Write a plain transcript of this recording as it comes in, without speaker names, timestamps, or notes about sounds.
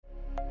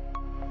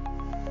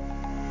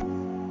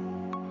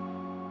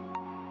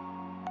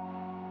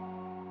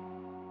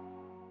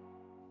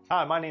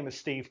Hi, my name is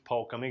Steve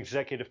Polk. I'm the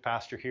executive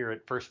pastor here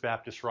at First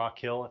Baptist Rock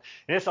Hill,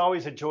 and it's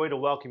always a joy to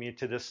welcome you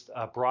to this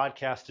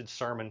broadcasted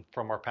sermon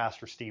from our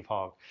pastor, Steve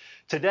Hogg.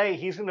 Today,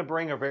 he's going to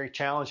bring a very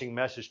challenging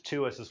message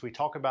to us as we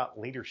talk about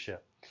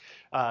leadership.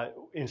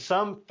 In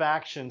some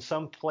faction,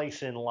 some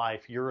place in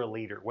life, you're a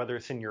leader, whether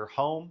it's in your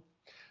home,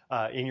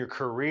 in your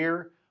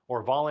career,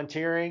 or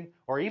volunteering,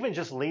 or even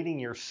just leading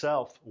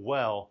yourself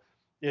well,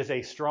 is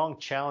a strong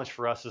challenge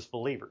for us as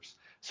believers.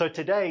 So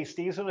today,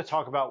 Steve's going to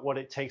talk about what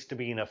it takes to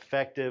be an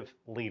effective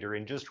leader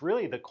and just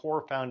really the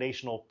core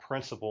foundational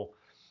principle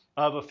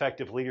of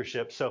effective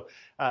leadership. So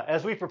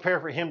as we prepare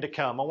for him to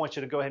come, I want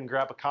you to go ahead and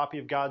grab a copy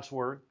of God's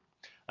Word,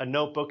 a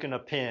notebook and a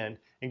pen,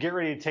 and get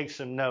ready to take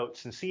some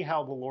notes and see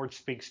how the Lord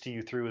speaks to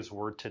you through His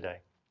Word today.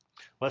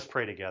 Let's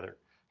pray together.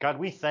 God,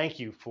 we thank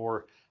you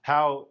for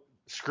how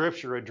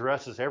Scripture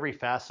addresses every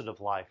facet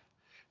of life.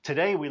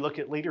 Today, we look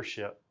at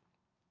leadership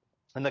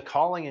and the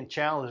calling and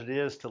challenge it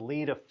is to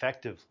lead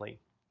effectively.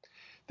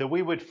 That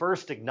we would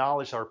first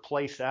acknowledge our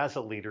place as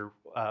a leader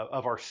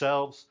of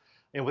ourselves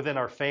and within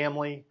our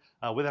family,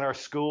 within our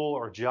school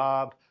or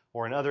job,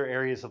 or in other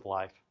areas of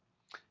life.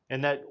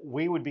 And that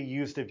we would be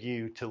used of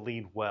you to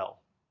lead well,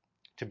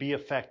 to be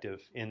effective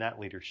in that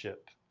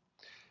leadership.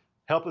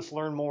 Help us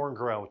learn more and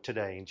grow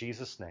today. In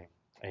Jesus' name,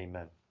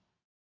 amen.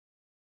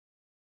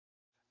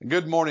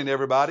 Good morning,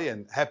 everybody,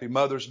 and happy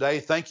Mother's Day.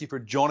 Thank you for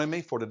joining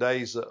me for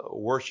today's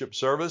worship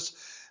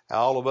service.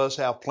 All of us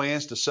have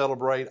plans to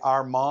celebrate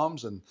our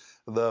moms and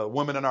the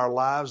women in our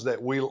lives that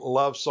we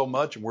love so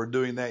much, and we're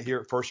doing that here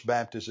at First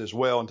Baptist as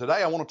well. And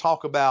today I want to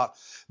talk about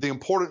the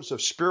importance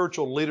of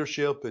spiritual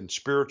leadership and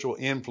spiritual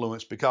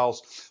influence,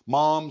 because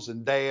moms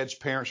and dads,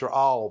 parents are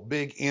all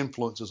big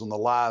influences on the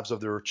lives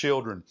of their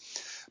children.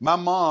 My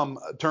mom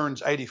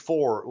turns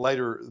 84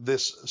 later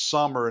this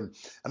summer, and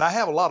I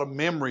have a lot of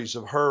memories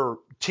of her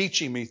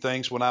teaching me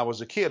things when I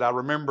was a kid. I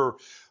remember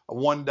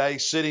one day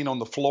sitting on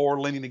the floor,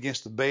 leaning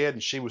against the bed,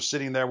 and she was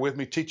sitting there with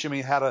me, teaching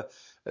me how to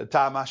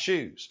tie my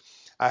shoes.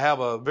 I have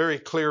a very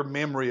clear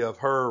memory of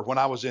her when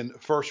I was in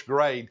first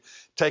grade,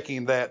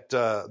 taking that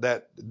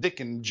Dick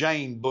and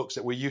Jane books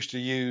that we used to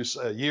use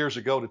years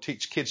ago to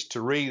teach kids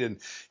to read, and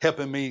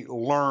helping me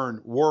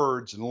learn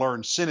words and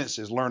learn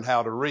sentences, learn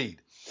how to read.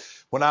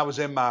 When I was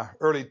in my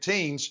early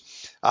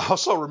teens, I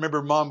also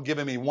remember Mom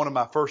giving me one of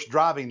my first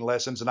driving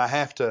lessons, and I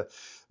have to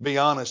be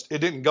honest, it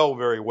didn't go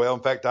very well. In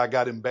fact, I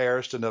got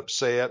embarrassed and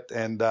upset,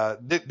 and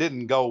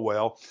didn't go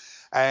well.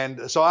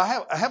 And so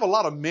I have a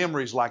lot of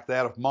memories like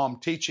that of Mom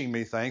teaching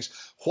me things.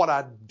 What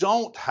I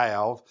don't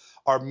have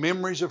are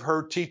memories of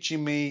her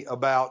teaching me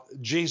about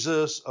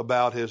Jesus,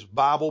 about His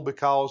Bible,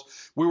 because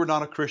we were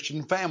not a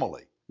Christian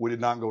family. We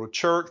did not go to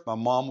church. My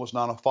mom was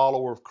not a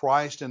follower of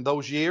Christ in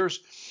those years.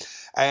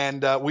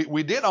 And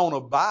we did own a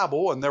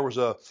Bible, and there was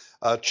a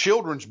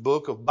children's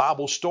book of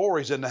Bible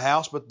stories in the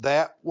house, but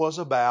that was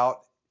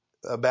about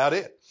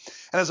it.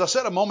 And as I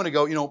said a moment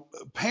ago,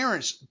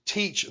 parents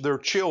teach their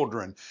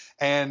children,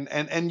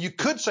 and you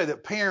could say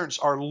that parents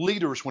are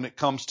leaders when it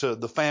comes to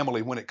the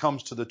family, when it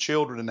comes to the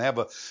children, and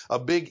have a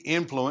big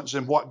influence.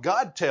 And what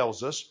God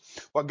tells us,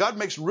 what God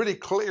makes really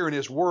clear in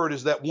His Word,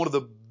 is that one of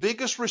the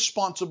biggest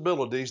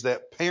responsibilities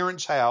that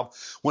parents have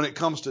when it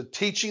comes to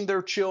teaching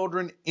their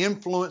children,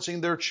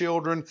 influencing their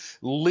children,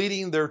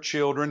 leading their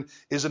children,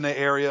 is in the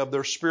area of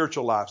their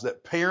spiritual lives.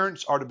 That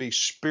parents are to be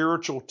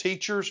spiritual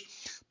teachers.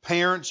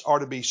 Parents are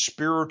to be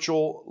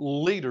spiritual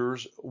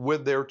leaders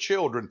with their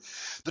children.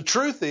 The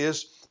truth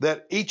is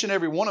that each and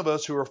every one of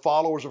us who are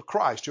followers of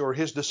Christ, who are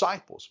His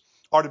disciples,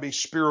 are to be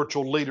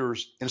spiritual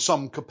leaders in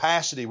some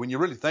capacity. When you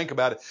really think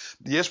about it,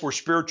 yes, we're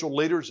spiritual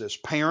leaders as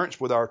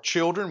parents with our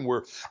children.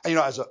 We're,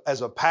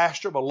 as a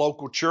pastor of a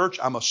local church,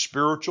 I'm a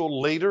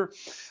spiritual leader.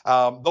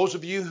 Those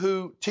of you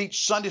who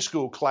teach Sunday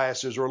school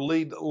classes or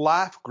lead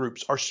life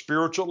groups are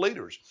spiritual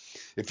leaders.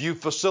 If you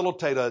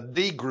facilitate a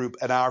D group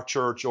at our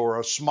church or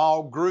a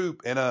small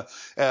group in a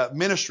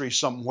ministry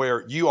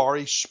somewhere, you are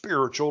a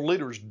spiritual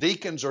leader.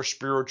 Deacons are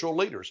spiritual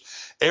leaders.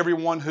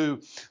 Everyone who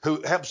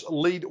helps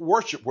lead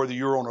worship, whether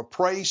you're on a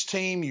praise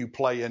team, you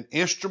play an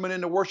instrument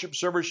in the worship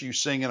service, you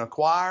sing in a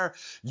choir,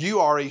 you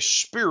are a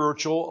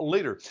spiritual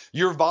leader.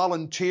 You're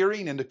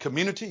volunteering in the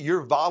community.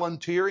 You're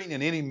volunteering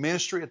in any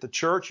ministry at the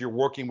church. You're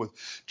working with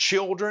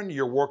children.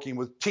 You're working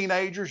with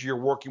teenagers. You're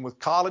working with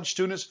college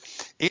students.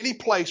 Any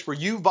place where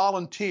you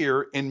volunteer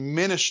in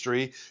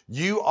ministry,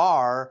 you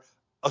are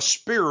a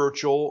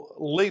spiritual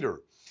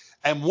leader.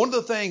 And one of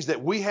the things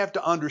that we have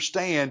to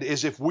understand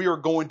is, if we are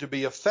going to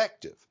be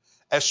effective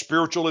as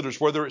spiritual leaders,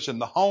 whether it's in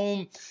the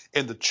home,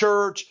 in the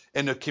church,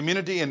 in the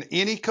community, in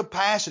any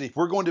capacity, if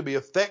we're going to be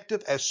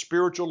effective as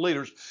spiritual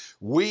leaders,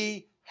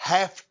 we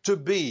have to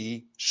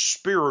be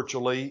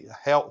spiritually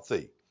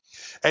healthy.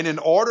 And in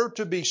order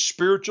to be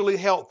spiritually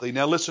healthy,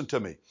 now listen to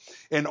me,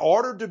 in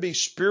order to be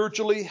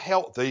spiritually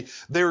healthy,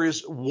 there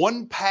is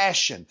one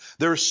passion.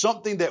 There's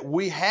something that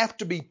we have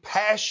to be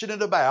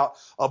passionate about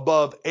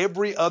above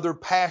every other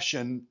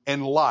passion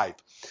in life.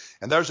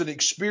 And there's an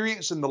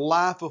experience in the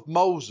life of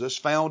Moses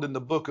found in the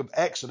book of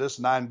Exodus,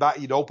 and I invite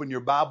you to open your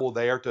Bible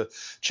there to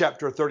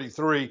chapter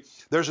 33.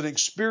 There's an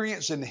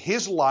experience in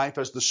his life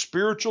as the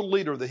spiritual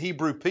leader of the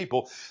Hebrew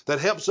people that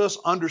helps us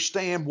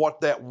understand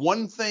what that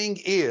one thing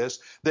is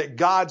that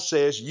God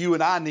says you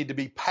and I need to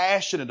be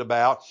passionate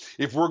about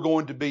if we're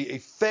going to be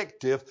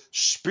effective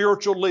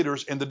spiritual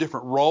leaders in the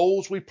different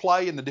roles we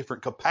play and the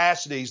different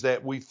capacities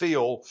that we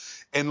feel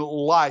in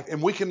life.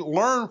 And we can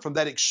learn from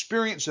that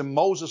experience in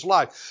Moses'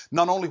 life,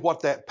 not only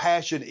what that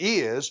passion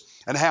is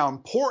and how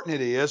important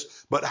it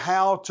is, but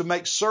how to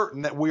make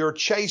certain that we are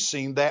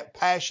chasing that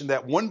passion,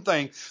 that one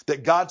thing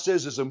that God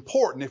says is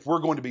important if we're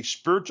going to be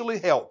spiritually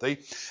healthy.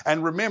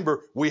 And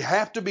remember, we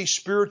have to be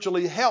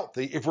spiritually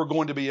healthy if we're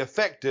going to be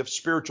effective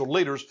spiritual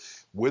leaders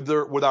with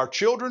our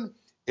children,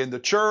 in the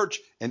church,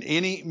 in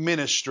any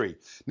ministry.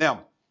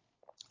 Now,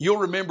 you'll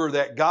remember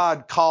that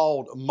God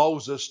called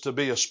Moses to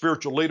be a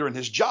spiritual leader, and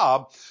his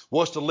job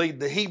was to lead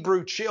the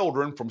Hebrew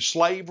children from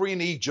slavery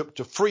in Egypt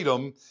to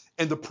freedom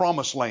in the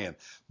promised land.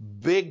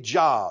 Big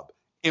job,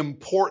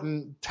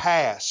 important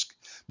task.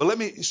 But let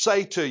me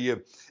say to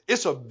you,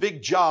 it's a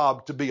big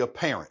job to be a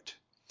parent.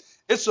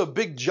 It's a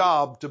big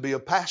job to be a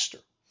pastor.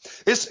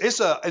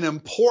 It's an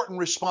important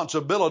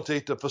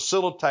responsibility to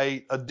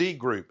facilitate a D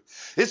group.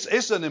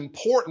 It's an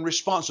important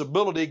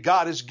responsibility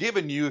God has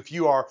given you if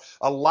you are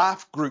a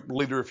life group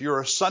leader, if you're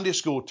a Sunday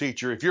school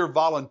teacher, if you're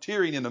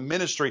volunteering in a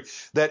ministry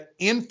that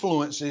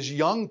influences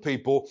young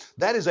people.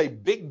 That is a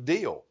big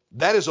deal.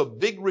 That is a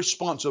big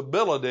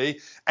responsibility,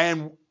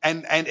 and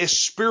it's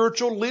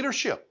spiritual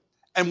leadership.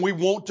 And we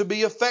want to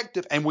be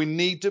effective, and we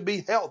need to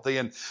be healthy.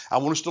 And I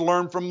want us to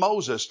learn from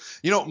Moses.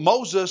 You know,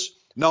 Moses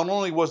not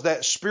only was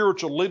that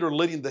spiritual leader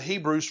leading the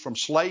Hebrews from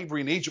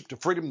slavery in Egypt to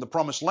freedom in the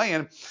promised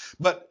land,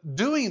 but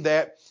doing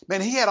that, man,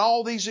 he had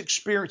all these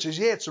experiences.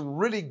 He had some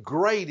really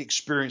great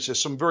experiences,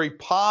 some very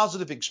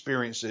positive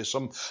experiences,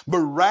 some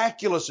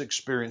miraculous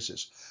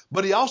experiences.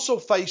 But he also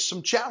faced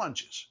some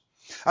challenges.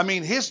 I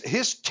mean,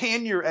 his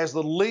tenure as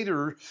the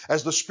leader,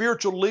 as the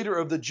spiritual leader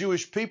of the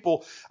Jewish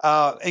people,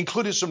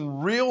 included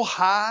some real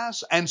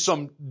highs and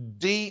some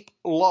deep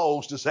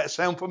lows. Does that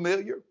sound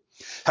familiar?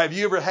 Have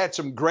you ever had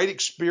some great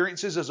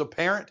experiences as a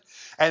parent,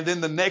 and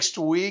then the next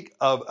week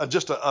of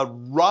just a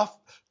rough,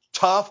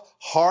 tough,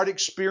 hard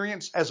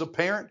experience as a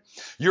parent?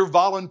 You're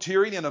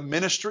volunteering in a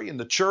ministry, in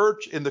the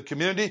church, in the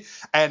community,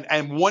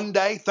 and one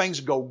day things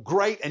go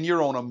great and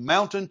you're on a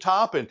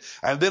mountaintop, and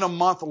then a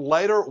month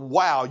later,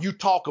 wow, you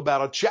talk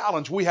about a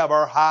challenge. We have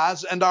our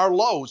highs and our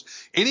lows.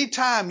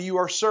 Anytime you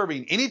are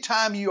serving,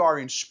 anytime you are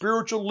in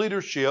spiritual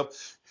leadership,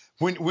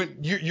 when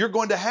you're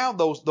going to have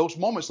those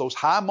moments, those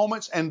high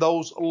moments and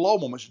those low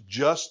moments,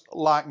 just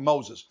like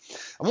Moses.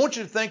 I want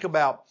you to think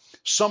about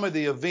some of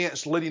the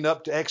events leading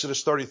up to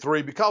Exodus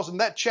 33, because in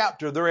that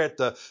chapter, they're at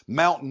the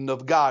mountain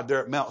of God.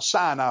 They're at Mount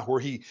Sinai, where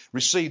he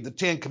received the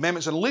 10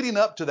 commandments. And leading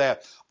up to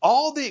that,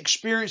 all the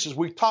experiences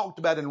we've talked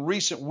about in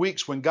recent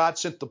weeks when God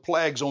sent the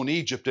plagues on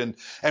Egypt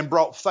and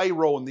brought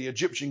Pharaoh and the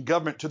Egyptian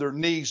government to their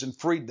knees and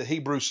freed the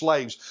Hebrew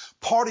slaves,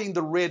 parting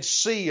the Red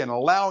Sea and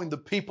allowing the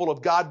people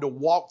of God to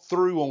walk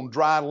through on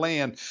dry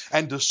land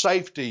and to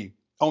safety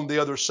on the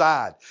other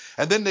side.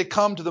 And then they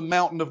come to the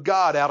mountain of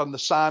God out in the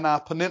Sinai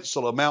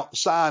Peninsula, Mount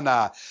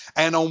Sinai.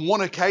 And on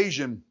one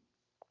occasion,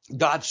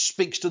 God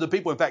speaks to the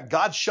people. In fact,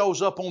 God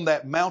shows up on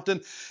that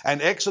mountain,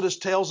 and Exodus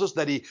tells us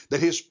that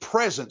his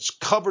presence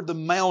covered the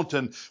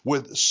mountain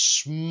with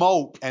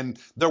smoke, and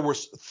there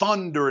was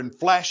thunder and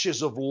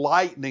flashes of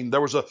lightning. There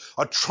was a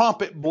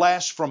trumpet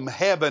blast from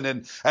heaven,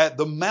 and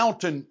the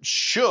mountain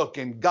shook,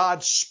 and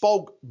God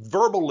spoke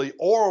verbally,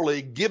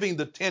 orally, giving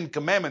the 10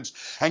 commandments.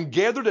 And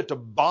gathered at the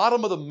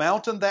bottom of the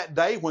mountain that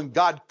day, when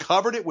God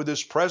covered it with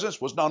his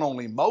presence, was not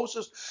only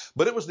Moses,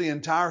 but it was the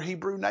entire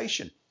Hebrew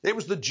nation. It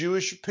was the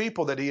Jewish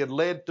people that he had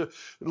led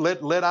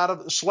out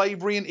of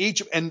slavery in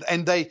Egypt,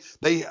 and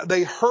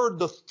they heard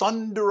the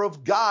thunder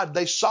of God.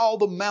 They saw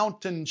the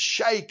mountain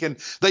shake, and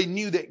they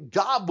knew that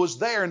God was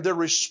there, and their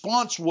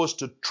response was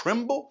to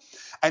tremble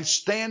and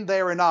stand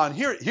there in awe. And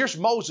here's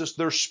Moses,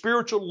 their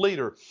spiritual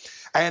leader,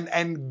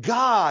 and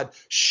God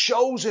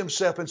shows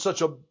himself in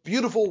such a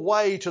beautiful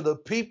way to the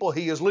people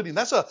he is leading.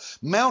 That's a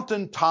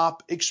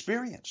mountaintop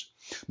experience.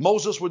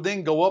 Moses would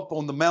then go up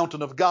on the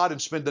mountain of God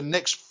and spend the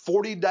next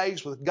 40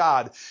 days with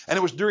God. And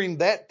it was during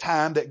that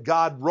time that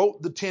God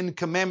wrote the 10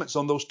 commandments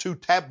on those 2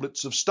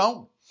 tablets of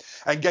stone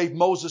and gave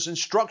Moses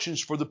instructions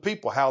for the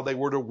people, how they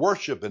were to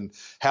worship and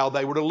how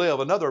they were to live.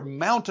 Another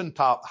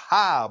mountaintop,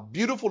 high,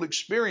 beautiful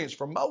experience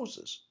for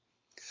Moses.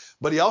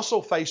 But he also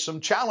faced some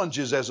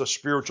challenges as a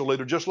spiritual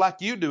leader, just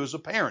like you do as a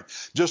parent,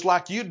 just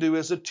like you do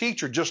as a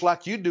teacher, just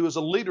like you do as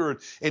a leader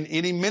in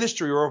any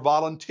ministry or a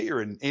volunteer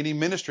in any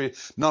ministry.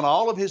 Not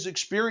all of his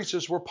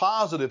experiences were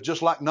positive,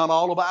 just like not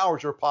all of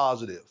ours are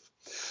positive.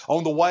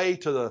 On the way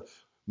to the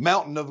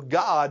mountain of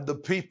God, the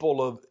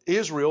people of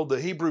Israel, the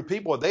Hebrew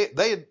people, they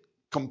had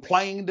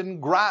complained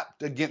and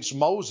griped against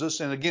Moses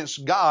and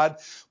against God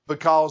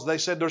because they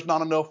said there's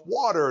not enough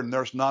water and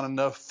there's not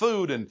enough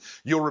food. And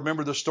you'll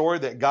remember the story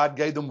that God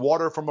gave them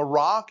water from a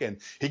rock, and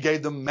He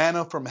gave them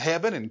manna from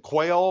heaven and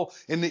quail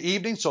in the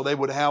evening so they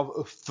would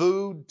have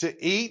food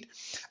to eat.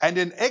 And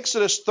in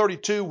Exodus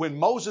 32, when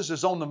Moses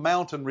is on the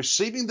mountain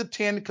receiving the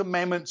 10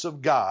 commandments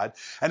of God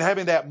and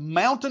having that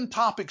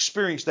mountaintop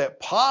experience, that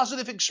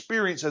positive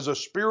experience as a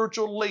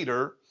spiritual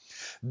leader,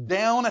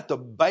 down at the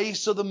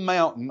base of the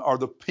mountain are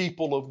the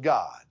people of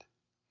God.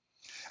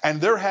 And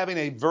they're having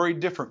a very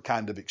different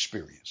kind of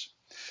experience.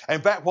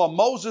 In fact, while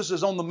Moses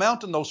is on the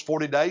mountain those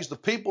 40 days, the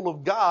people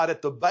of God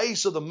at the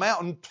base of the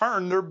mountain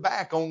turn their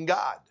back on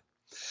God.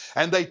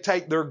 And they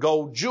take their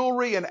gold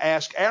jewelry and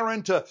ask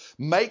Aaron to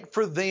make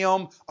for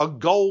them a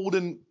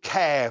golden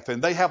calf.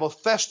 And they have a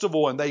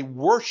festival and they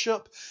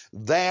worship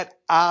that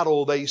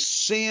idol. They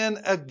sin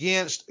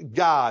against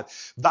God,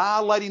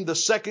 violating the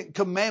second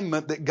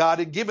commandment that God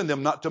had given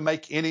them, not to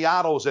make any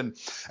idols. And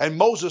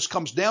Moses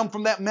comes down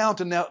from that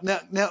mountain.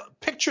 Now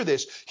picture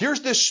this.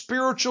 Here's this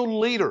spiritual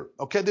leader,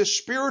 okay, this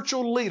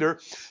spiritual leader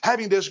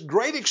having this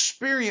great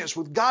experience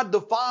with God the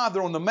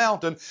Father on the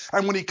mountain.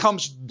 And when he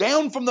comes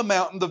down from the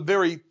mountain, the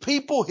very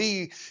people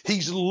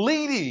he's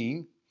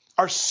leading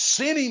are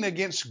sinning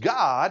against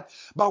God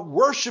by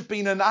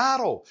worshiping an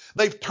idol.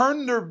 They've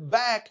turned their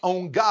back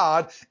on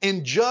God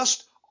in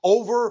just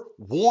over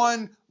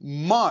 1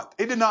 month.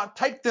 It did not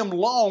take them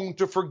long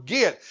to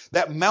forget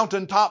that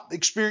mountaintop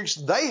experience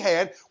they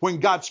had when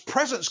God's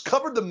presence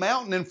covered the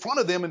mountain in front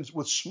of them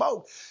with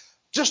smoke.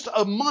 Just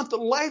a month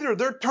later,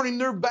 they're turning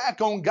their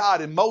back on God,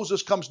 and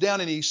Moses comes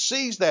down and he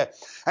sees that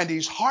and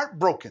he's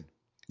heartbroken.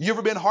 You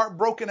ever been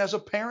heartbroken as a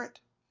parent?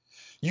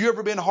 You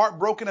ever been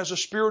heartbroken as a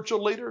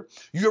spiritual leader?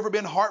 You ever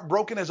been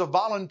heartbroken as a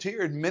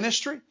volunteer in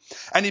ministry?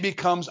 And he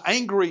becomes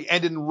angry,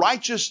 and in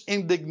righteous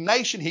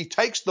indignation, he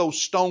takes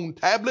those stone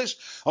tablets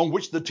on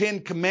which the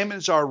 10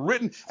 commandments are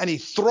written, and he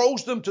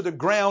throws them to the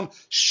ground,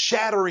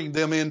 shattering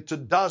them into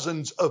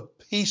dozens of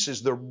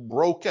pieces. They're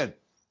broken.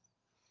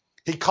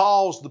 He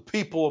calls the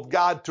people of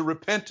God to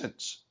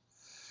repentance.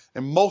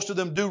 And most of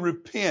them do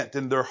repent,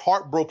 and they're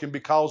heartbroken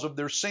because of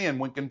their sin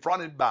when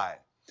confronted by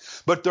it.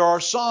 But there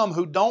are some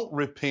who don't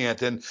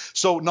repent. And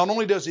so not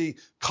only does he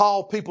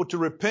call people to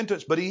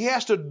repentance, but he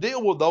has to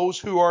deal with those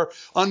who are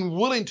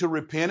unwilling to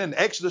repent. And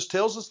Exodus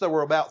tells us there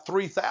were about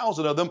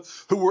 3,000 of them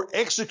who were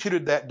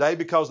executed that day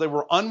because they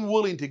were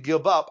unwilling to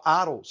give up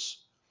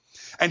idols.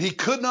 And he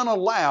could not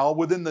allow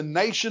within the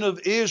nation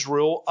of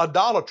Israel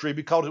idolatry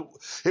because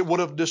it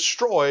would have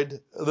destroyed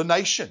the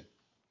nation.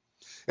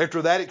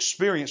 After that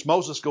experience,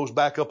 Moses goes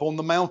back up on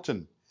the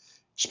mountain,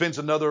 spends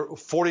another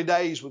 40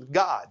 days with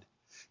God.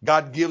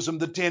 God gives them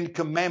the 10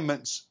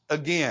 commandments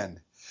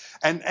again.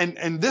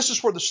 And this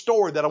is where the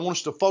story that I want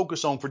us to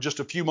focus on for just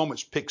a few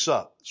moments picks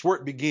up. It's where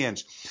it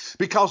begins.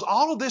 Because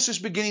all of this is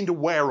beginning to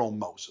wear on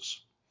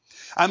Moses.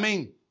 I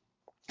mean,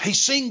 he's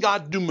seen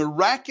God do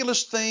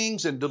miraculous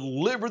things and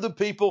deliver the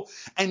people,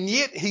 and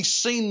yet he's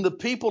seen the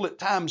people at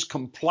times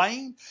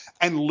complain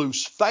and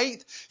lose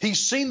faith.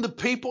 He's seen the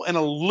people in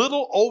a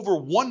little over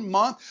 1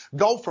 month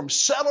go from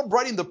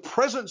celebrating the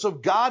presence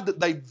of God that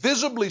they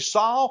visibly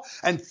saw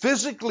and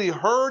physically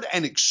heard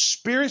and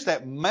experienced,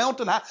 that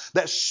mountain high,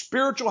 that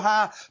spiritual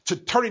high, to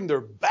turning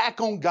their back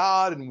on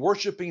God and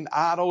worshiping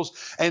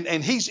idols.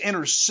 And he's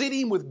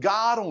interceding with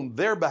God on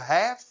their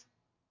behalf.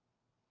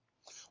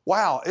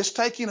 Wow, it's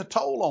taking a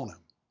toll on him.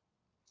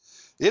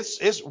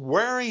 It's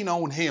wearing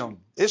on him.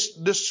 It's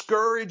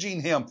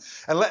discouraging him.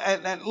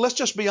 And let's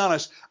just be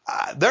honest.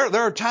 There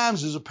are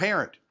times as a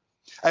parent,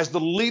 as the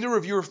leader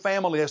of your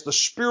family, as the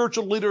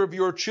spiritual leader of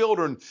your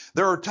children,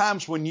 there are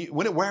times when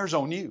it wears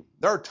on you.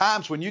 There are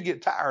times when you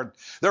get tired.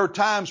 There are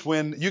times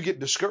when you get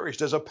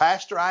discouraged. As a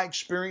pastor, I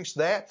experienced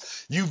that.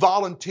 You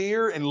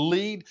volunteer and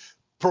lead,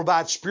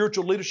 provide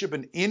spiritual leadership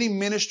in any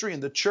ministry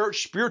in the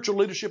church, spiritual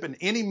leadership in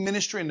any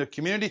ministry in the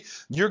community.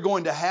 You're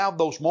going to have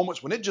those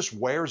moments when it just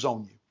wears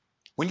on you.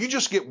 When you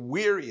just get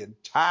weary and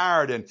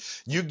tired and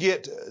you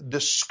get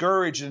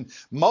discouraged. And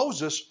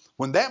Moses,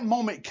 when that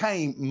moment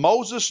came,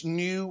 Moses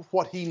knew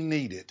what he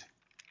needed.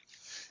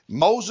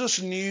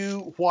 Moses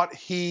knew what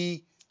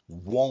he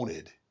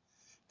wanted.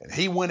 And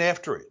he went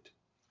after it.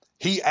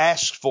 He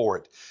asked for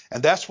it.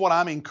 And that's what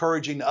I'm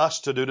encouraging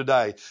us to do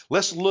today.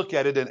 Let's look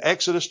at it in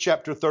Exodus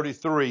chapter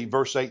 33,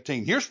 verse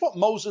 18. Here's what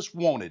Moses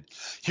wanted.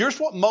 Here's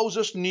what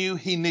Moses knew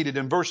he needed.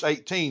 In verse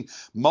 18,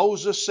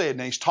 Moses said,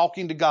 and he's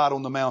talking to God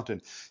on the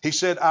mountain. He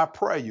said, I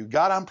pray you,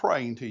 God, I'm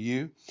praying to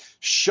you,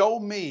 show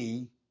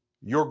me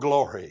your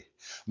glory.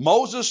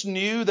 Moses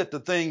knew that the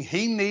thing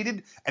he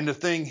needed and the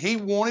thing he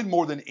wanted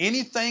more than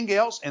anything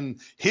else in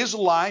his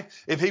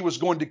life, if he was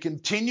going to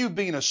continue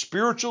being a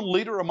spiritual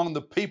leader among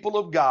the people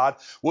of God,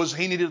 was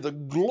he needed the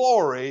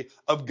glory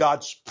of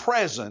God's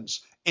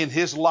presence in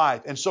his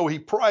life. And so he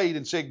prayed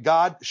and said,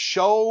 God,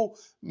 show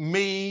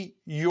me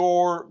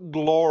your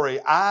glory.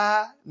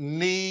 I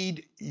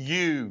need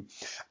you.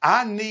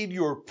 I need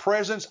your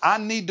presence. I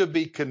need to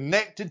be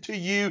connected to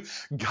you.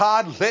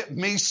 God, let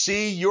me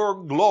see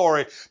your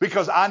glory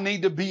because I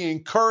need to be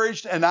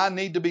encouraged and I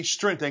need to be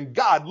strengthened.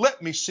 God,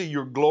 let me see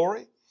your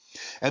glory.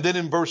 And then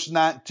in verse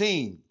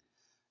 19,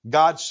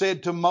 God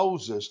said to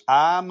Moses,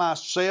 I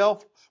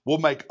myself will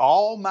make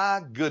all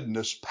my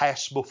goodness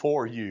pass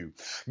before you.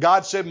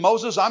 God said,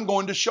 Moses, I'm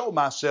going to show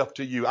myself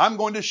to you. I'm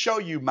going to show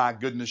you my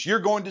goodness. You're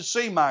going to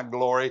see my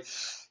glory.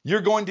 You're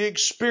going to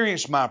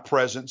experience my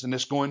presence, and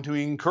it's going to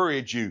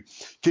encourage you.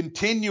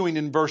 Continuing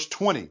in verse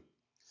 20,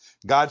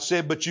 God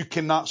said, but you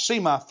cannot see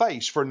my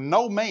face, for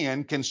no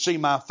man can see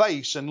my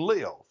face and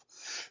live.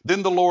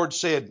 Then the Lord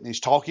said, and he's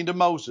talking to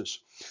Moses,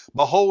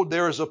 behold,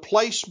 there is a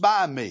place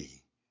by me,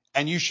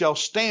 and you shall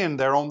stand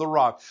there on the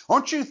rock.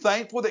 Aren't you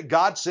thankful that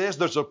God says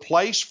there's a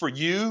place for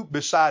you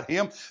beside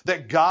him,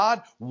 that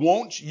God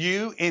wants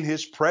you in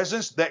his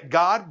presence, that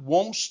God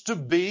wants to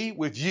be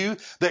with you,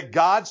 that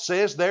God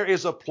says there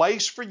is a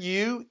place for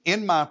you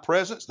in my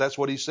presence? That's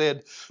what he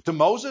said to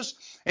Moses.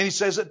 And he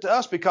says it to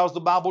us because the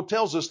Bible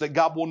tells us that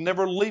God will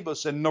never leave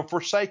us and nor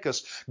forsake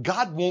us.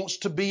 God wants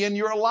to be in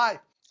your life.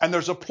 And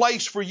there's a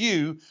place for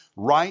you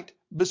right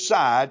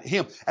beside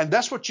him. And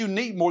that's what you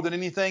need more than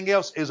anything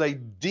else, is a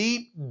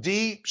deep,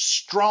 deep,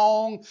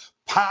 strong,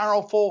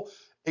 powerful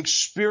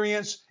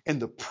experience in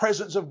the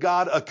presence of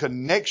God, a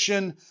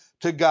connection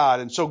to God.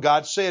 And so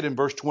God said in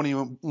verse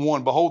 21,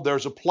 behold,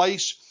 there's a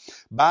place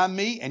by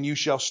me, and you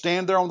shall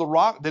stand there on the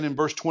rock. Then in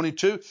verse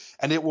 22,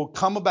 and it will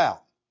come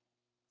about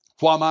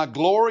while my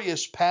glory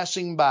is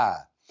passing by,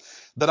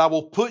 that I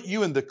will put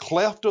you in the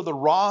cleft of the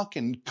rock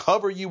and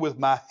cover you with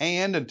my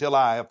hand till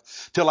I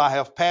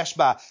have passed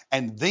by.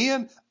 And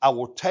then I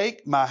will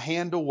take my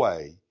hand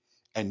away,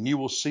 and you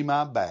will see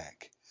my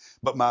back,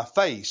 but my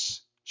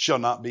face shall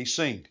not be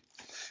seen.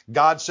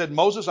 God said,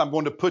 Moses, I'm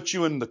going to put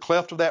you in the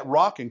cleft of that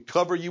rock and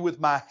cover you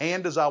with my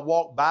hand as I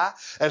walk by,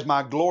 as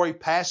my glory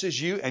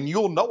passes you, and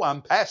you'll know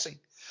I'm passing.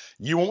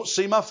 You won't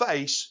see my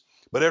face,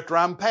 but after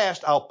I'm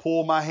past, I'll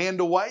pull my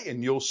hand away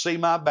and you'll see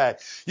my back.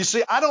 You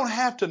see, I don't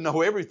have to know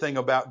everything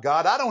about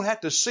God. I don't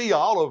have to see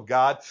all of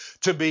God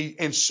to be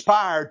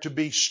inspired, to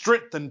be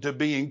strengthened, to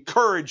be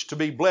encouraged, to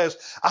be blessed.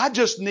 I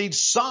just need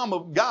some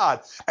of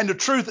God. And the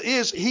truth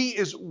is, he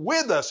is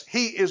with us.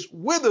 He is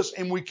with us,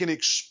 and we can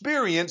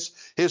experience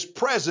his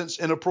presence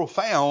in a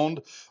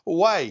profound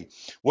way.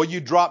 Well, you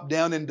drop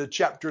down into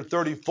chapter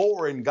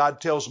 34, and God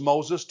tells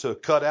Moses to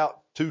cut out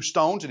 2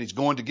 stones, and he's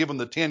going to give them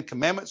the 10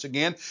 commandments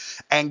again.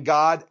 And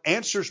God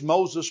answers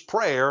Moses'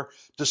 prayer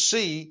to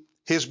see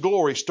his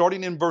glory.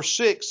 Starting in verse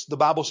 6, the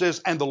Bible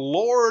says, and the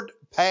Lord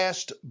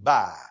passed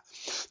by.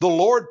 The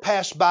Lord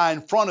passed by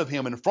in front of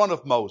him, in front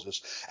of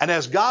Moses. And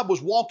as God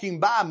was walking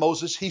by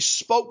Moses, he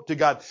spoke to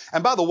God.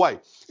 And by the way,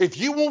 if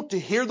you want to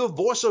hear the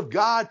voice of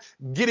God,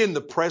 get in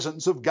the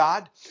presence of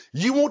God.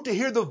 You want to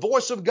hear the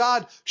voice of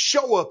God,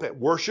 show up at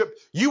worship.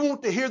 You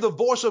want to hear the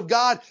voice of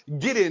God,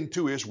 get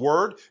into his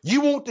word.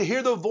 You want to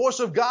hear the voice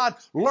of God,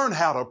 learn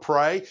how to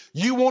pray.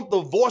 You want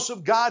the voice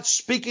of God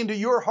speaking to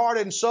your heart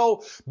and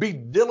soul, be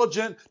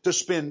diligent to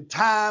spend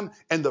time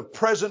in the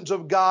presence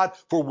of God.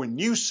 For when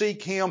you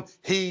seek him,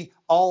 he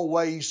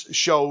always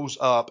shows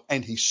up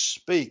and he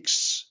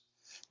speaks.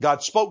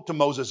 God spoke to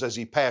Moses as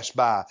he passed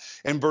by.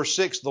 In verse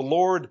 6, the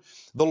Lord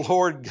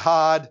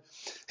God,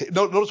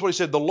 notice what he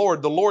said, the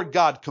Lord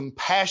God,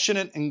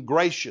 compassionate and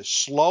gracious,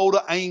 slow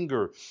to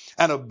anger,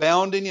 and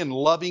abounding in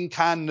loving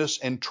kindness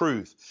and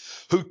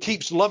truth, who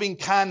keeps loving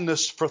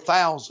kindness for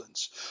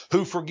thousands,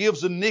 who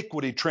forgives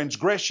iniquity,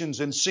 transgressions,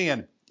 and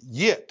sin,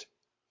 yet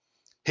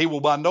he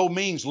will by no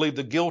means leave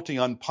the guilty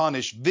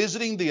unpunished,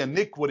 visiting the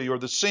iniquity or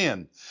the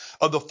sin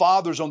of the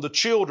fathers on the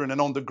children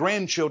and on the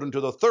grandchildren to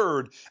the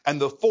 3rd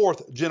and the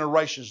 4th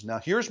generations. Now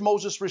here's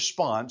Moses'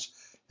 response,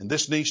 and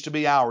this needs to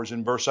be ours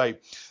in verse 8.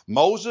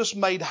 Moses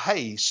made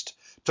haste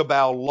to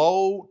bow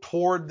low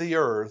toward the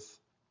earth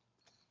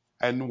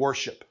and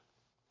worship.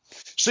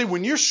 See,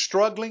 when you're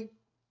struggling,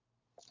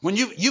 when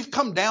you've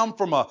come down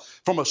from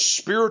a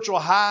spiritual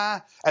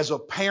high as a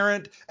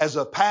parent, as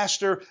a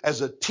pastor, as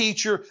a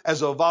teacher,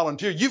 as a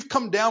volunteer, you've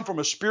come down from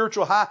a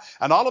spiritual high,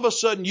 and all of a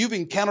sudden you've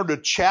encountered a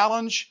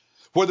challenge,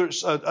 whether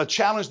it's a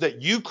challenge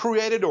that you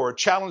created or a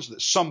challenge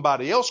that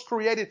somebody else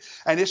created,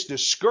 and it's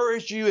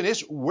discouraged you and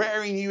it's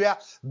wearing you out.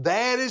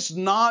 That is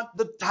not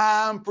the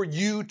time for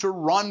you to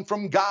run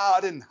from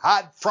God and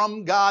hide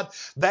from God.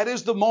 That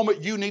is the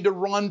moment you need to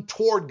run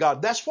toward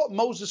God. That's what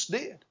Moses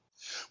did.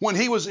 When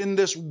he was in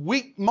this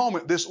weak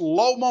moment, this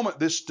low moment,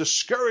 this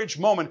discouraged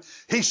moment,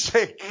 he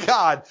said,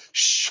 God,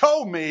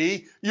 show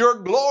me your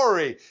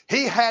glory.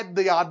 He had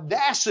the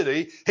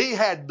audacity, he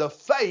had the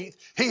faith,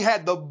 he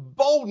had the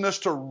boldness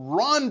to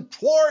run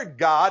toward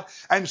God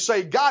and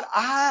say, God,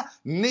 I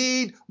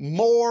need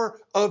more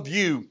of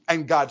you.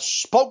 And God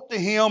spoke to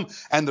him,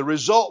 and the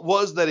result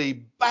was that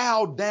he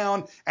bowed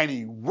down and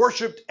he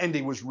worshiped, and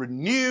he was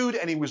renewed,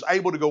 and he was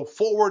able to go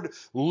forward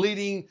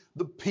leading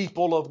the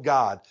people of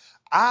God.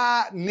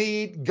 I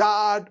need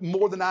God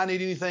more than I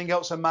need anything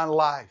else in my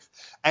life.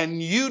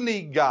 And you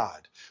need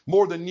God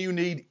more than you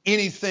need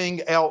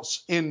anything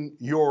else in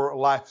your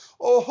life.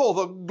 Oh,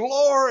 the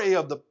glory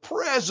of the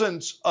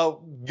presence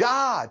of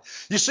God.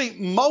 You see,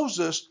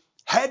 Moses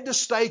had to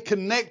stay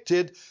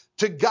connected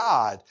to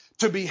God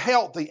to be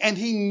healthy. And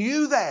he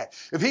knew that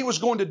if he was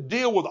going to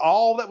deal with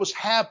all that was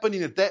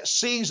happening at that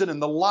season in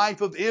the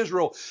life of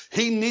Israel,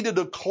 he needed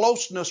a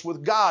closeness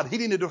with God. He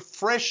needed a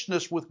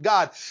freshness with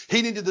God.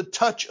 He needed the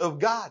touch of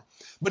God.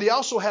 But he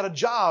also had a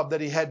job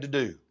that he had to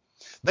do.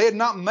 They had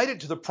not made it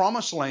to the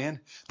promised land.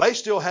 They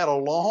still had a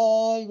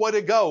long way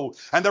to go.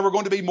 And there were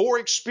going to be more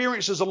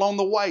experiences along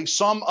the way,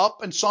 some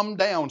up and some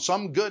down,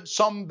 some good,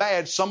 some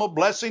bad, some a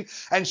blessing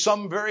and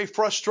some very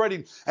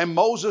frustrating. And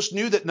Moses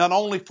knew that not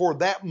only for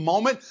that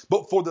moment,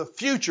 but for the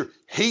future,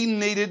 he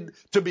needed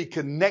to be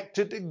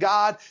connected to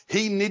God.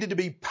 He needed to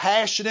be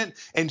passionate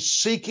in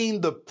seeking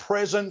the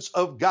presence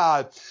of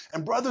God.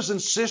 And brothers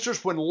and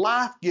sisters, when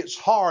life gets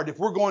hard, if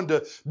we're going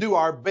to do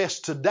our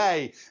best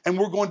today and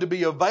we're going to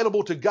be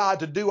available to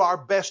God to do our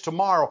best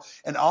tomorrow,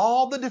 and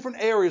all the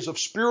different areas of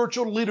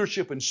spiritual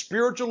leadership and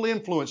spiritual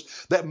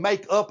influence that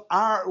make up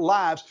our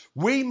lives,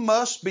 we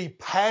must be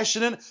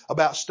passionate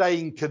about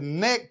staying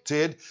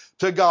connected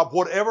to God,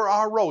 whatever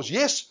our roles.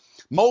 Yes,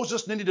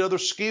 Moses needed other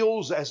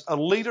skills as a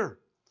leader.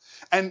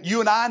 And you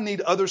and I need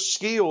other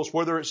skills,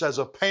 whether it's as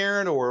a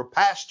parent or a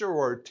pastor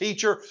or a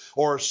teacher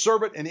or a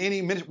servant in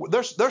any ministry.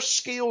 There's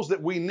skills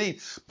that we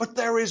need, but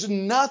there is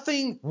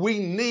nothing we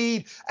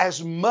need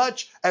as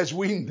much as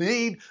we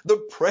need the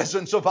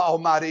presence of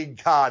Almighty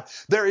God.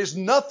 There is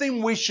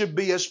nothing we should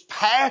be as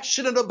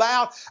passionate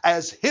about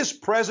as His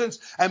presence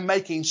and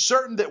making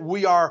certain that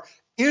we are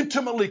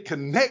intimately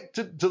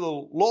connected to the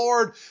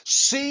Lord,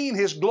 seeing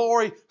His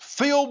glory,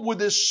 filled with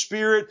His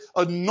Spirit,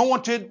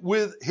 anointed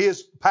with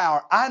His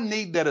power. I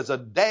need that as a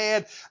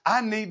dad.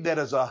 I need that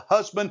as a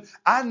husband.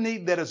 I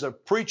need that as a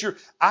preacher.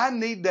 I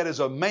need that as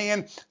a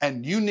man.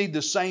 And you need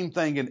the same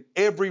thing in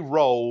every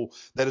role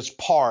that is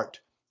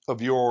part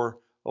of your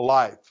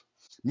life.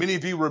 Many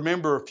of you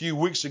remember a few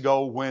weeks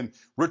ago when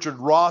Richard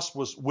Ross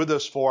was with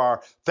us for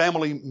our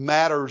Family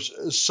Matters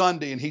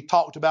Sunday, and he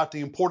talked about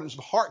the importance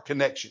of heart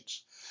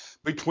connections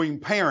between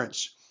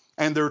parents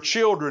and their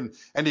children,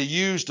 and he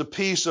used a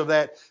piece of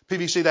that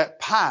PVC, that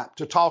pipe,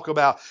 to talk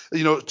about,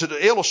 to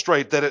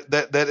illustrate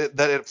that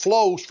it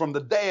flows from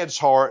the dad's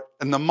heart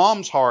and the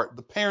mom's heart,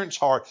 the parent's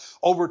heart,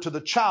 over to the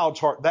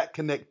child's heart, that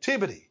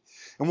connectivity.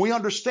 And we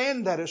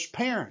understand that as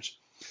parents.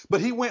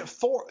 But he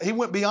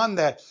went beyond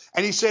that,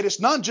 and he said it's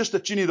not just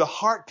that you need a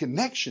heart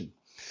connection.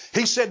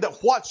 He said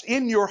that what's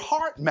in your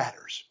heart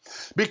matters,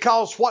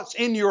 because what's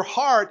in your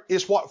heart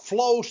is what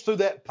flows through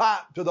that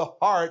pipe to the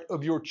heart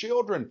of your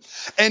children.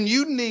 And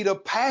you need a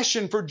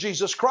passion for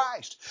Jesus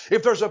Christ.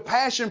 If there's a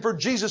passion for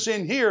Jesus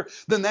in here,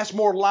 then that's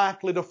more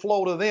likely to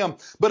flow to them.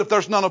 But if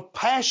there's not a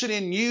passion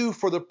in you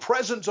for the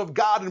presence of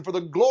God and for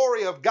the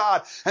glory of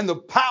God and the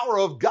power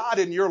of God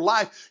in your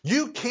life,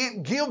 you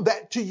can't give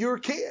that to your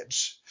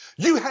kids.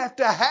 You have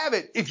to have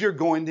it if you're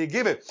going to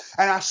give it.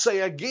 And I say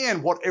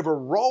again, whatever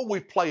role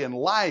we play in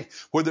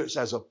life, whether it's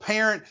as a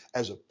parent,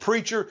 as a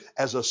preacher,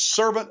 as a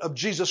servant of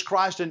Jesus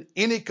Christ in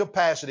any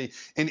capacity,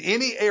 in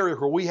any area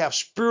where we have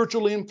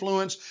spiritual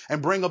influence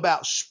and bring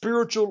about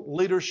spiritual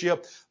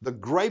leadership, the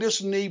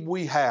greatest need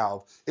we have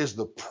is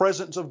the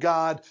presence of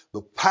God,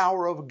 the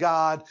power of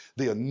God,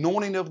 the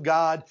anointing of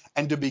God,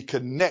 and to be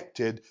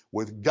connected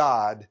with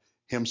God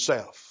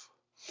Himself.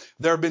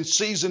 There have been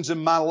seasons in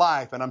my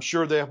life, and I'm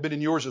sure there have been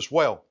in yours as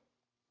well,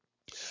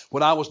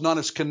 when I was not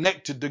as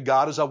connected to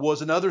God as I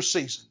was in other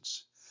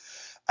seasons.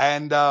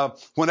 And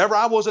whenever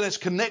I wasn't as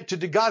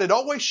connected to God, it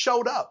always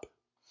showed up.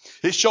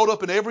 It showed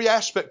up in every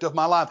aspect of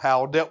my life,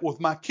 how I dealt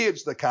with my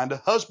kids, the kind of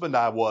husband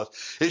I was.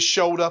 It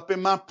showed up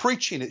in my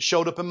preaching. It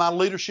showed up in my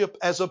leadership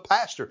as a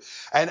pastor.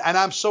 And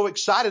I'm so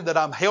excited that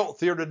I'm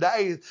healthier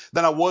today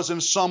than I was in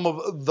some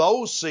of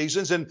those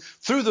seasons. And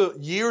through the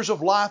years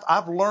of life,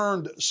 I've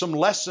learned some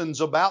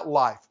lessons about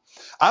life.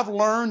 I've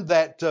learned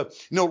that,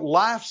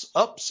 life's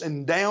ups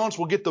and downs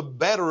will get the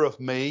better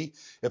of me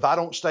if I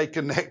don't stay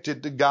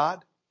connected to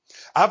God.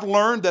 I've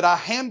learned that I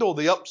handle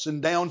the ups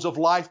and downs of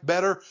life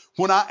better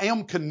when I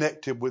am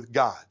connected with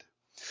God.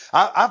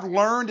 I've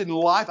learned in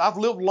life, I've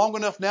lived long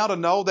enough now to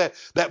know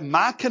that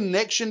my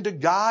connection to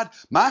God,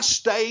 my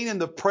staying in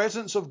the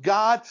presence of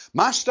God,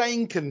 my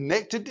staying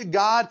connected to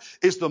God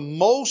is the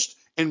most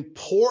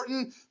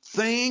important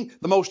thing,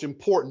 the most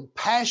important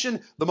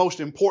passion, the most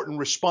important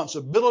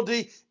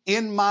responsibility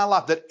in my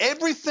life. That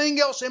everything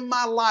else in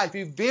my life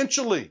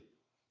eventually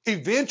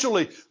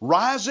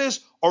rises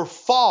or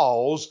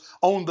falls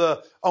on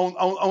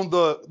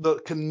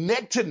the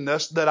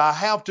connectedness that I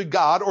have to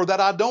God or that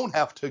I don't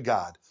have to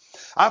God.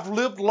 I've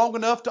lived long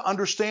enough to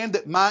understand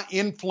that my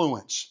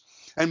influence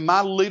and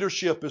my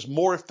leadership is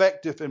more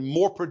effective and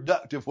more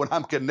productive when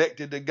I'm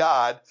connected to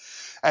God.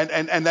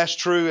 And that's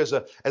true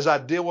as I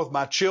deal with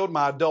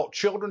my adult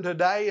children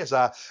today, as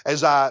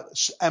I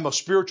am a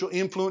spiritual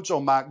influence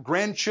on my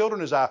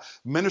grandchildren, as I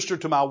minister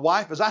to my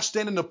wife, as I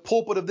stand in the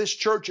pulpit of this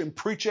church and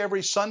preach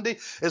every Sunday,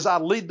 as I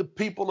lead the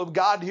people of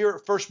God here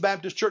at First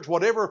Baptist Church,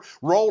 whatever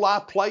role I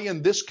play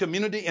in this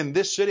community, in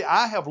this city,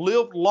 I have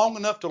lived long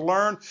enough to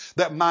learn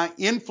that my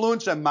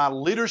influence and my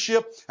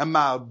leadership and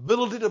my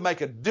ability to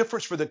make a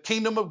difference for the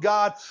kingdom of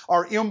God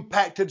are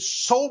impacted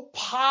so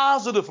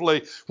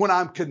positively when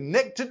I'm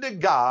connected to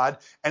God,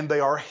 and they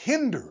are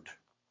hindered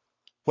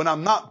when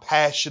I'm not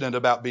passionate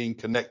about being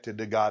connected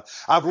to God.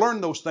 I've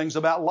learned those things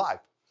about life.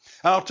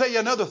 And I'll tell you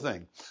another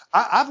thing.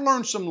 I've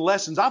learned some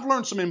lessons. I've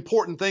learned some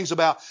important things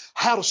about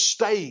how to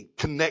stay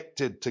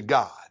connected to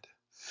God.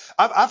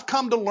 I've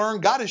come to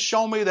learn, God has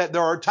shown me that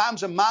there are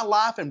times in my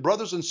life, and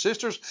brothers and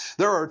sisters,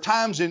 there are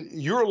times in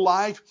your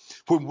life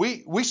when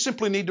we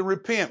simply need to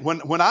repent.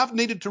 When I've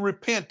needed to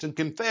repent and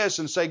confess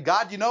and say,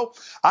 God,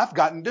 I've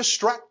gotten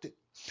distracted.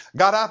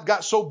 God, I've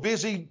got so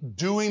busy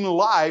doing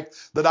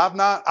life that I've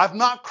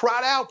not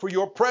cried out for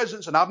your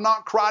presence, and I've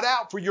not cried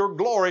out for your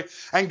glory.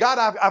 And God,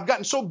 I've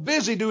gotten so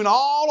busy doing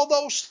all of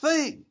those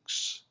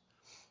things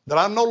that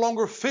I'm no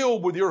longer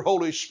filled with your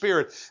Holy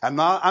Spirit. I'm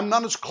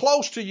not as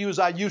close to you as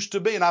I used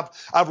to be. And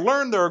I've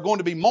learned there are going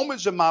to be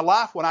moments in my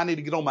life when I need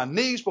to get on my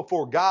knees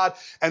before God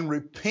and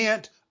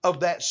repent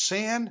of that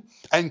sin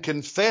and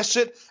confess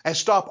it and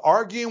stop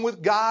arguing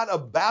with God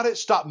about it.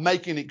 Stop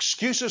making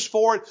excuses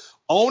for it.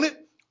 Own it.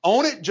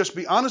 Own it. Just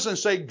be honest and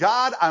say,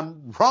 God,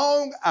 I'm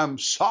wrong. I'm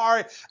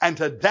sorry. And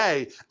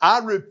today I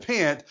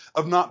repent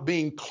of not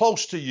being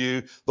close to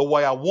you the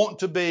way I want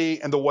to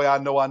be and the way I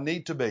know I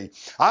need to be.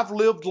 I've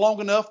lived long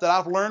enough that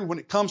I've learned when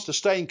it comes to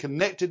staying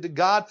connected to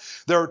God,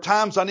 there are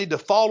times I need to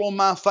fall on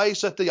my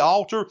face at the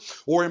altar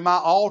or in my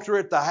altar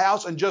at the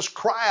house and just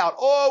cry out,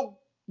 oh,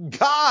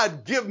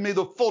 God, give me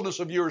the fullness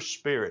of your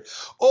Spirit.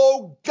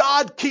 Oh,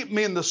 God, keep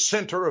me in the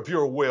center of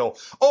your will.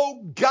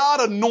 Oh,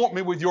 God, anoint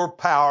me with your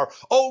power.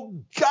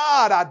 Oh,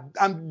 God,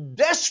 I'm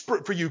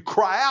desperate for you.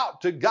 Cry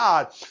out to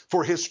God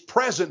for His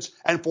presence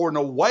and for an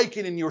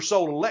awakening in your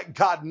soul, and let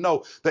God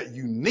know that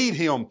you need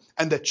Him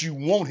and that you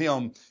want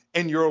Him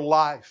in your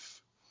life.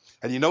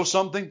 And you know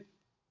something?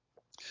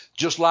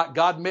 Just like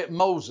God met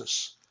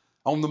Moses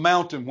on the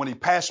mountain when He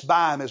passed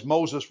by him as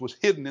Moses was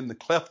hidden in the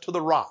cleft of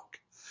the rock,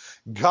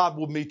 God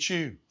will meet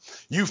you.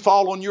 You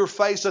fall on your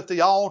face at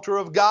the altar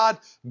of God,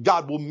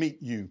 God will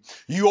meet you.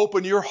 You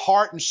open your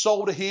heart and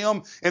soul to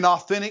Him in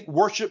authentic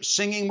worship,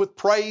 singing with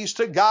praise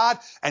to God,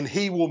 and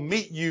He will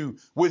meet you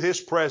with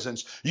His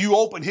presence. You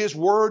open His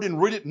Word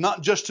and read it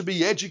not just to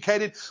be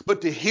educated,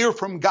 but to hear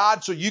from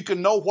God so you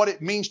can know what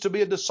it means to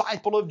be a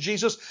disciple of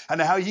Jesus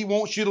and how He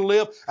wants you to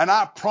live. And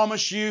I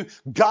promise you,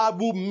 God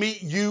will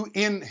meet you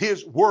in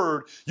His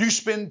Word. You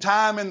spend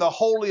time in the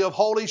Holy of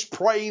Holies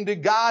praying to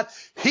God,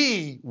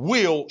 He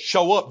will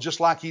show up just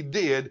like He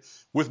did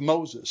with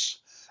Moses.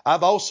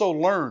 I've also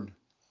learned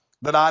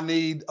that I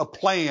need a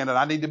plan, and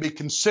I need to be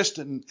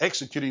consistent in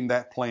executing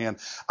that plan.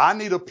 I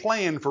need a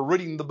plan for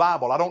reading the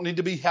Bible. I don't need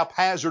to be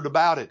haphazard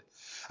about it.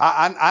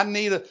 I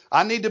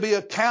need to be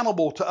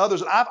accountable to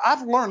others. And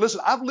I've learned, listen,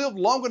 I've lived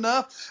long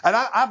enough, and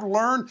I've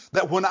learned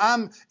that when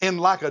I'm in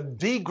like a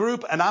D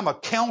group and I'm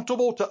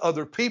accountable to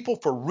other people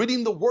for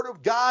reading the Word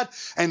of God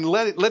and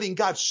letting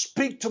God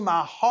speak to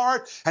my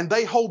heart, and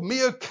they hold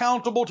me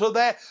accountable to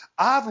that,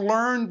 I've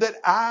learned that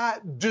I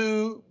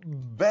do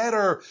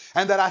better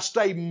and that I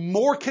stay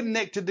more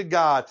connected to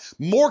God,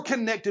 more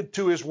connected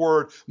to His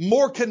Word,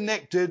 more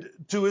connected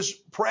to His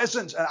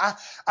presence. And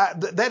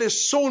that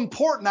is so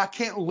important. I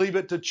can't leave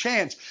it to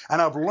chance.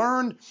 And I've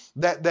learned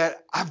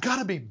that I've got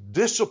to be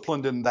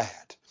disciplined in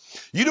that.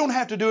 You don't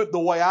have to do it the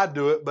way I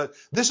do it, but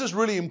this is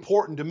really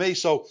important to me.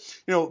 So,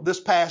 this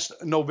past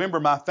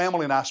November, my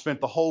family and I spent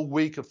the whole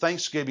week of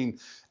Thanksgiving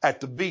at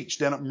the beach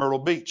down at Myrtle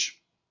Beach.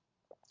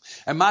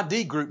 And my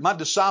D group, my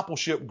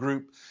discipleship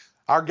group,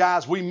 our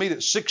guys, we meet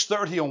at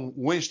 6:30 on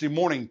Wednesday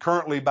morning,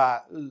 currently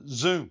by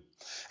Zoom.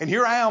 And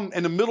here I am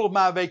in the middle of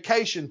my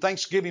vacation,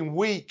 Thanksgiving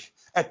week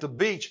at the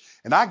beach,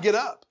 and I get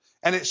up.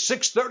 And at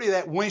 6:30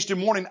 that Wednesday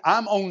morning,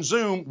 I'm on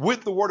Zoom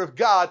with the Word of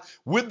God,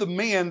 with the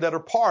men that are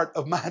part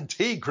of my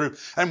D group,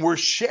 and we're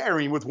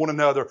sharing with one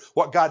another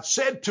what God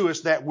said to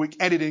us that week,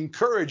 and it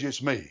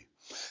encourages me.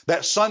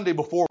 That Sunday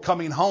before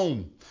coming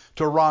home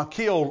to Rock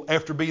Hill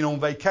after being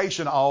on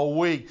vacation all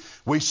week,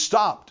 we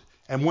stopped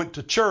and went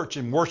to church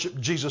and worshiped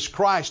Jesus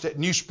Christ at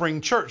New Spring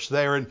Church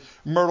there in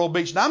Myrtle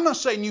Beach. Now, I'm not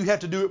saying you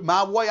have to do it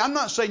my way. I'm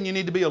not saying you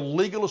need to be a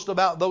legalist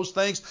about those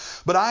things.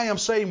 But I am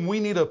saying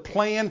we need a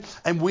plan,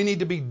 and we need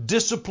to be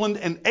disciplined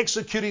in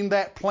executing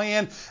that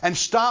plan, and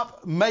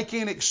stop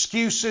making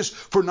excuses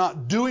for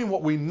not doing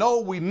what we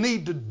know we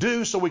need to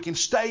do so we can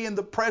stay in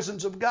the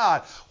presence of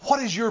God.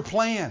 What is your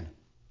plan?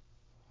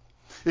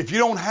 If you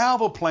don't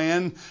have a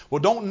plan, well,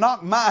 don't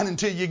knock mine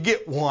until you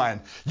get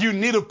one. You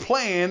need a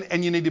plan,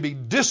 and you need to be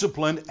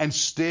disciplined and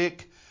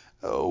stick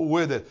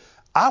with it.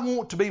 I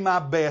want to be my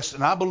best,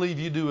 and I believe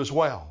you do as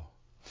well.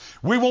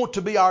 We want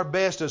to be our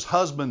best as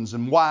husbands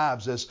and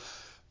wives, as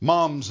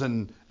Moms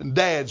and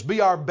dads, be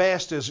our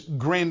best as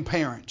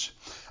grandparents.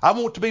 I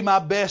want to be my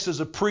best as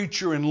a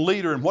preacher and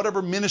leader in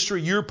whatever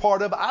ministry you're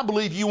part of. I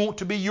believe you want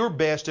to be your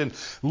best in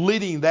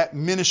leading that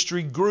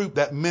ministry group,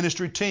 that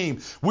ministry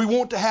team. We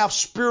want to have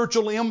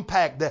spiritual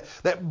impact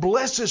that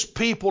blesses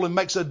people and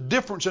makes a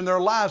difference in their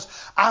lives.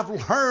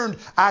 I've learned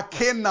I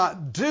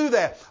cannot do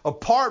that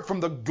apart from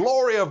the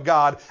glory of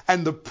God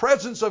and the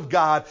presence of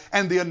God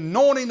and the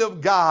anointing of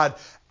God.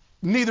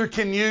 Neither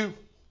can you.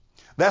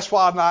 That's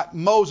why, like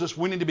Moses,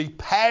 we need to be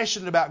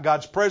passionate about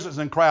God's presence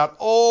and cry out,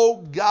 "Oh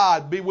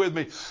God, be with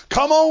me."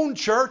 Come on,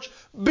 church,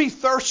 be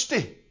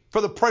thirsty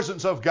for the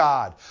presence of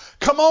God.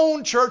 Come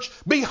on, church,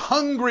 be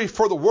hungry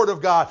for the Word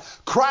of God.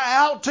 Cry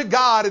out to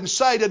God and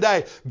say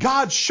today,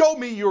 "God, show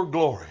me your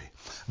glory."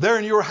 There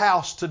in your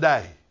house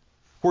today,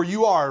 where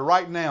you are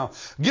right now,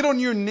 get on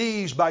your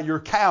knees by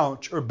your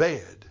couch or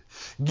bed.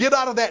 Get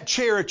out of that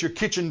chair at your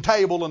kitchen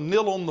table and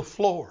kneel on the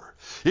floor.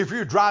 If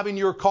you're driving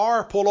your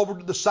car, pull over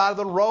to the side of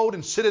the road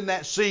and sit in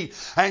that seat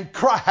and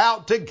cry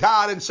out to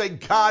God and say,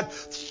 "God,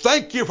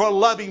 thank you for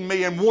loving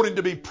me and wanting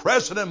to be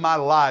present in my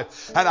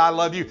life. And I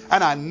love you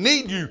and I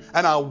need you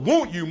and I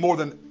want you more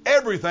than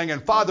everything.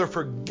 And Father,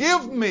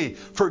 forgive me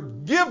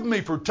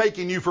for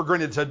taking you for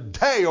granted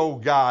today, oh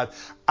God.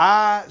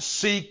 I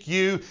seek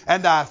you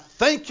and I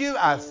thank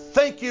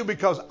you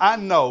because I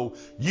know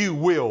you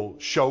will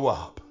show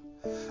up."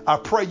 I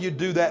pray you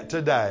do that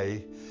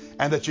today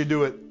and that you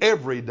do it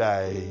every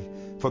day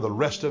for the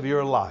rest of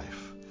your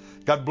life.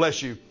 God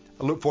bless you.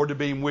 I look forward to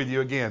being with you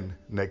again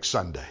next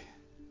Sunday.